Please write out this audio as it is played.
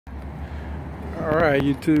Alright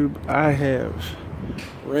YouTube, I have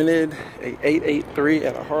rented a 883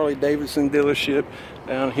 at a Harley Davidson dealership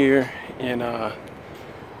down here in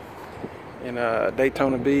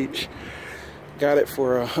Daytona Beach. Got it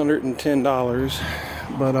for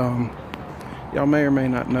 $110, but y'all may or may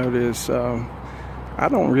not know this. I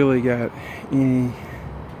don't really got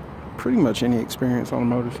pretty much any experience on a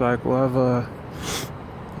motorcycle. I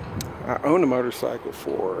owned a motorcycle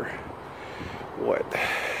for what,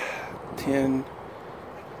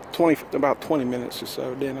 about 20 minutes or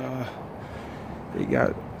so. Then I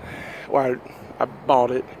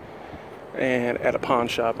bought it and at a pawn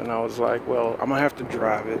shop, and I was like, well, I'm gonna have to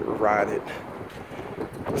drive it or ride it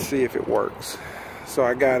to see if it works. So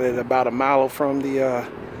I got it about a mile from the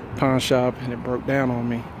pawn shop, and it broke down on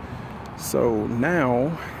me. So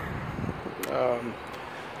now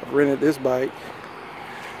I've rented this bike.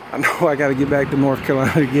 I know I got to get back to North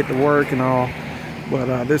Carolina to get to work and all,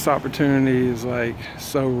 but this opportunity is like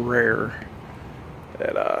so rare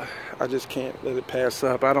that I just can't let it pass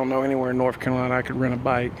up. I don't know anywhere in North Carolina I could rent a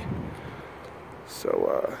bike.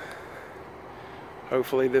 So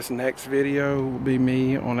hopefully this next video will be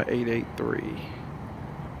me on an 883.